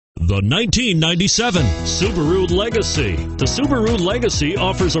The 1997 Subaru Legacy. The Subaru Legacy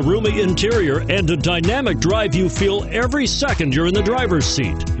offers a roomy interior and a dynamic drive you feel every second you're in the driver's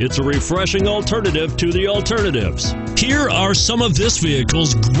seat. It's a refreshing alternative to the alternatives. Here are some of this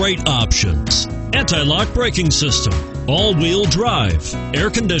vehicle's great options: anti-lock braking system, all-wheel drive, air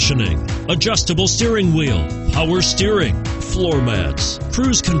conditioning, adjustable steering wheel, power steering, floor mats,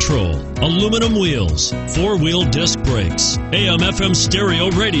 cruise control, aluminum wheels, four-wheel disc brakes, AM/FM stereo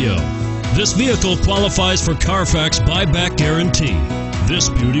radio. This vehicle qualifies for Carfax buyback guarantee. This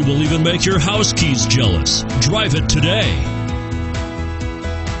beauty will even make your house keys jealous. Drive it today.